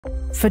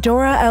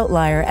Fedora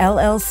Outlier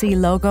LLC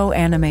logo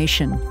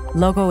animation.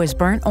 Logo is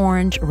burnt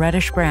orange,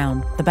 reddish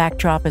brown. The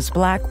backdrop is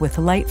black with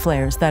light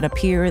flares that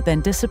appear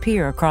then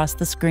disappear across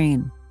the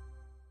screen.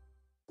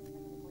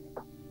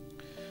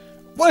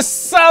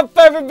 What's up,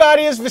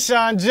 everybody? It's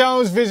Vashaun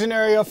Jones,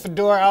 visionary of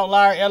Fedora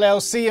Outlier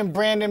LLC and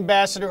brand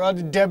ambassador of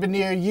the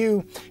Debonair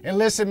U. And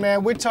listen,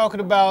 man, we're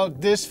talking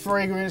about this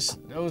fragrance.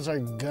 Those are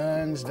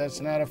guns.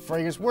 That's not a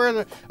fragrance.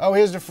 Oh,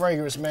 here's the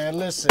fragrance, man.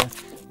 Listen,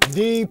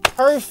 the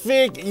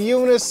perfect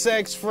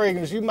unisex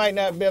fragrance. You might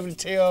not be able to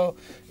tell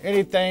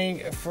anything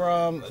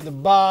from the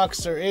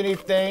box or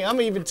anything. I'm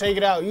gonna even take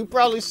it out. You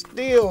probably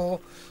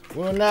still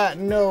will not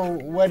know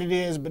what it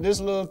is, but this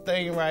little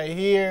thing right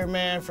here,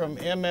 man, from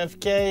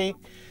MFK,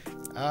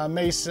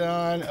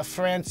 Mason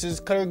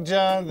Francis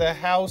Kirkjohn, the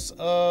house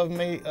of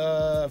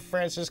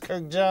Francis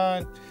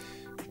Kirkjohn.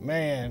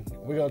 Man,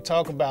 we're gonna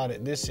talk about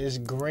it. This is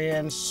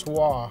Grand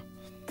Soir.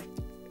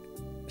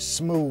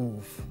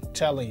 Smooth,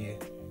 telling you.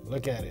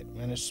 Look at it,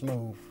 man, it's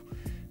smooth.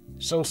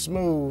 So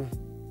smooth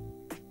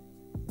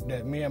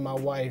that me and my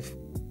wife,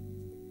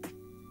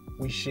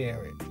 we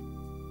share it.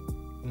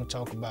 I'm gonna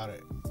talk about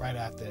it right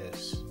after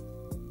this.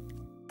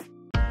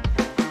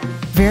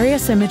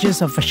 Various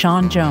images of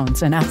Vashaun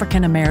Jones, an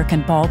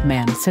African-American bald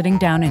man sitting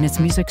down in his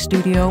music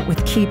studio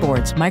with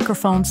keyboards,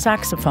 microphone,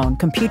 saxophone,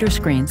 computer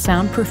screen,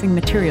 soundproofing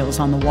materials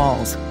on the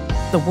walls.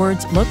 The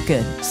words look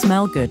good,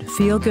 smell good,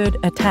 feel good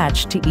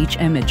attached to each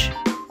image.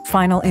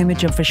 Final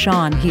image of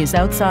Vashaun, he is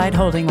outside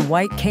holding a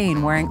white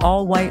cane wearing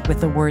all white with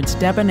the words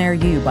Debonair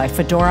U by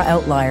Fedora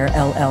Outlier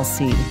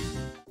LLC.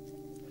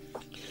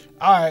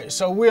 All right,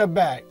 so we're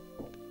back.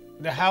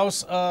 The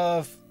house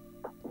of,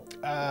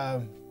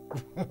 hold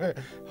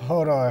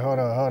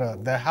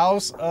on. The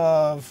house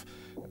of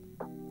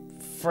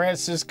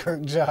Francis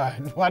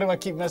Kirkjohn. Why do I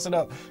keep messing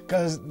up?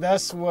 Because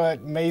that's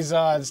what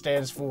Maison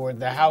stands for,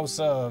 the house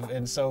of,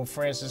 and so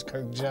Francis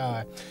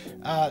Kirkjohn.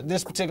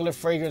 This particular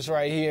fragrance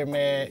right here,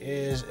 man,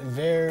 is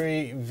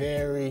very,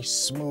 very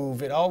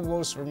smooth. It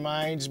almost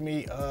reminds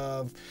me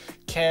of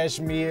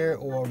cashmere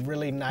or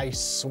really nice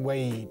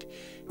suede.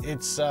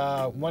 It's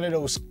one of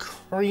those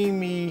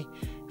creamy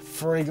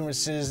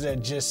fragrances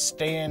that just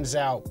stands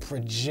out,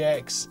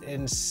 projects,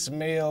 and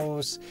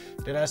smells.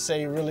 Did I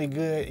say really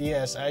good?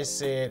 Yes, I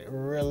said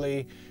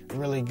really,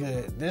 really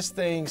good. This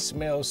thing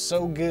smells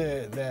so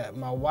good that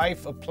my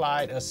wife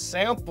applied a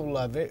sample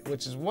of it,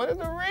 which is one of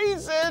the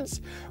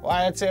reasons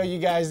why I tell you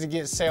guys to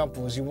get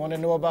samples. You want to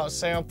know about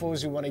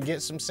samples, you want to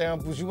get some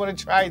samples, you want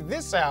to try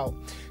this out,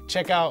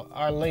 check out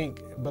our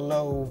link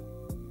below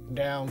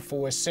down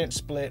for a scent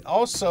split.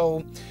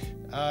 Also,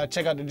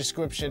 check out the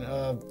description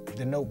of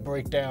the note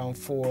breakdown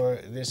for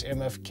this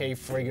MFK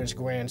fragrance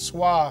Grand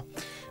Soir.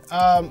 But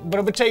I'm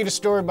gonna tell you the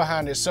story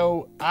behind it.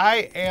 So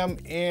I am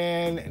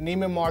in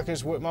Neiman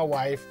Marcus with my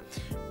wife.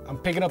 I'm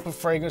picking up a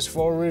fragrance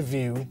for a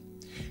review,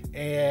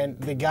 and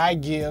the guy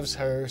gives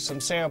her some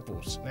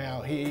samples.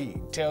 Now he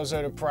tells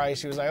her the price.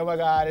 She was like, oh my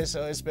God, it's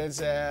so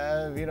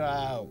expensive. You know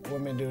how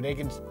women do. They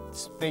can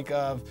think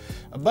of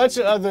a bunch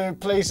of other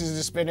places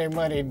to spend their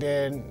money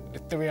than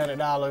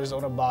 $300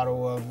 on a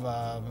bottle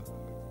of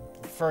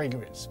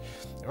fragrance,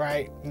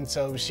 right? And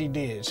so she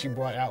did. She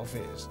brought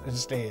outfits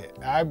instead.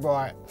 I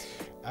brought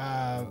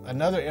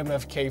another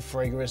MFK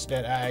fragrance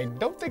that I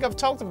don't think I've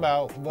talked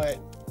about, but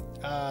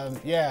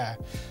yeah.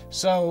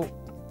 So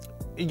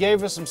he gave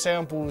her some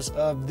samples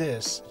of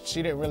this.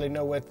 She didn't really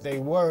know what they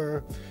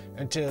were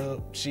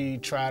until she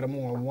tried them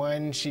on.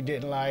 One she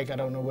didn't like, I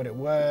don't know what it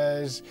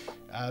was.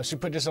 She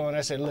put this on,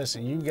 I said,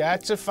 listen, you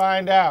got to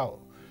find out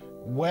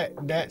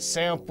what that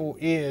sample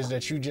is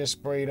that you just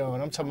sprayed on.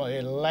 I'm talking about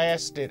it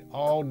lasted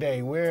all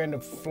day. We're in the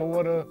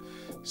Florida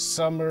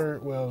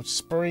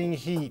spring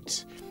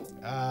heat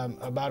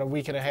about a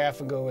week and a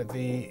half ago at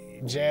the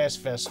jazz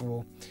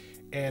festival.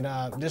 And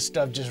this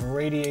stuff just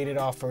radiated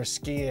off her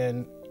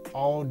skin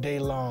all day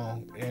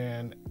long,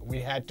 and we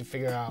had to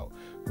figure out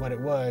what it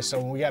was. So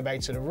when we got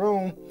back to the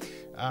room,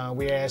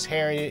 we asked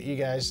Harriet. You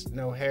guys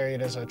know Harriet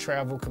as a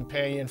travel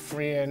companion,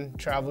 friend,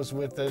 travels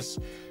with us.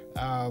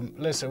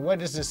 Listen, what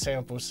does this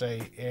sample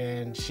say?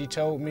 And she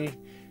told me,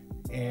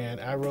 and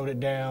I wrote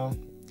it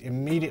down.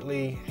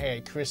 Immediately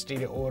had Christy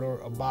to order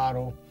a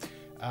bottle.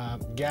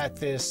 Got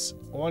this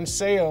on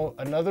sale.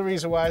 Another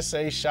reason why I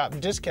say shop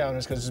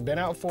discounters, because it's been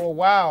out for a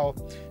while,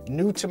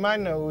 new to my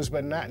nose,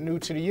 but not new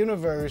to the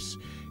universe,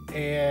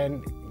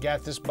 and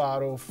got this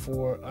bottle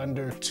for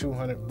under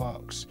 200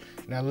 bucks.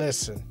 Now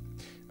listen,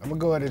 I'm gonna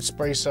go ahead and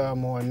spray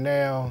some on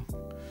now.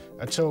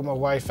 I told my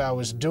wife I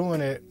was doing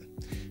it.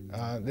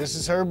 This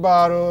is her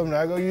bottle. I'm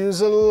not gonna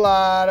use a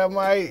lot. I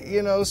might,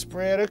 you know,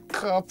 spray it a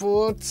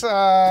couple of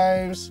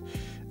times.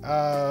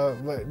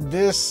 But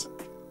this,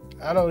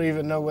 I don't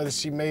even know whether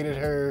she made it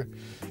her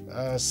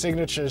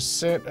signature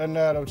scent or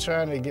not. I'm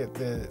trying to get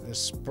the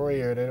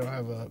sprayer. They don't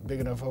have a big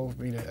enough hole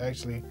for me to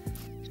actually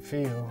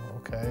feel.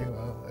 Okay,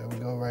 well, there we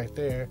go right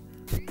there.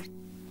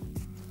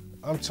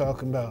 I'm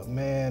talking about,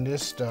 man,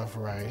 this stuff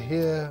right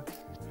here.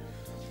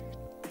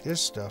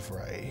 This stuff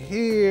right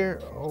here.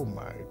 Oh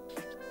my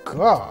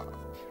God.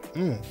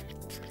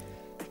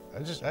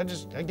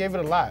 I gave it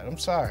a lot. I'm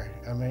sorry.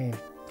 I mean,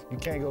 you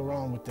can't go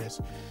wrong with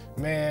this.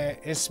 Man,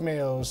 it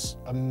smells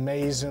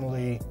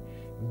amazingly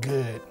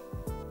good.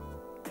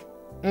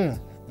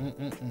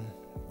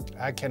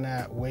 I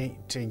cannot wait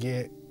to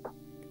get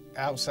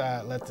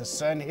outside, let the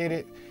sun hit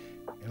it,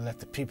 and let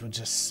the people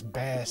just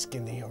bask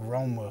in the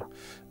aroma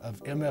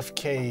of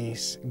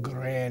MFK's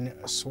Grand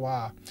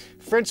Soir.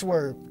 French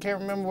word, can't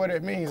remember what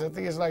it means. I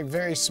think it's like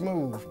very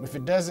smooth. If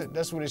it doesn't,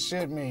 that's what it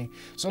should mean.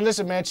 So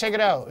listen, man, check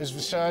it out. It's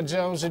Vashaun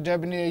Jones, the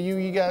Debonair You.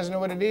 You guys know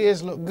what it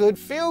is. Look good,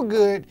 feel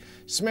good,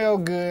 smell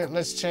good.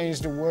 Let's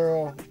change the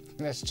world.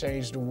 Let's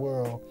change the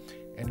world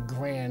in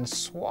Grand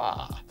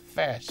Soir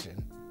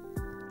fashion.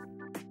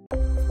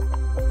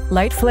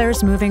 Light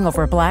flares moving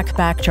over a black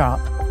backdrop.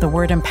 The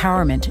word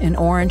empowerment in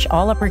orange,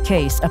 all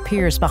uppercase,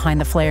 appears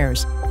behind the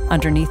flares.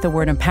 Underneath the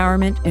word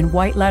empowerment, in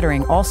white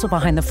lettering, also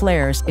behind the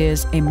flares,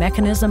 is a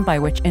mechanism by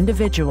which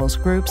individuals,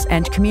 groups,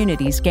 and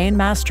communities gain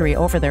mastery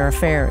over their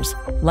affairs.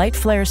 Light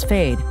flares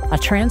fade. A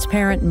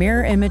transparent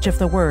mirror image of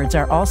the words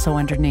are also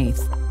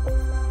underneath.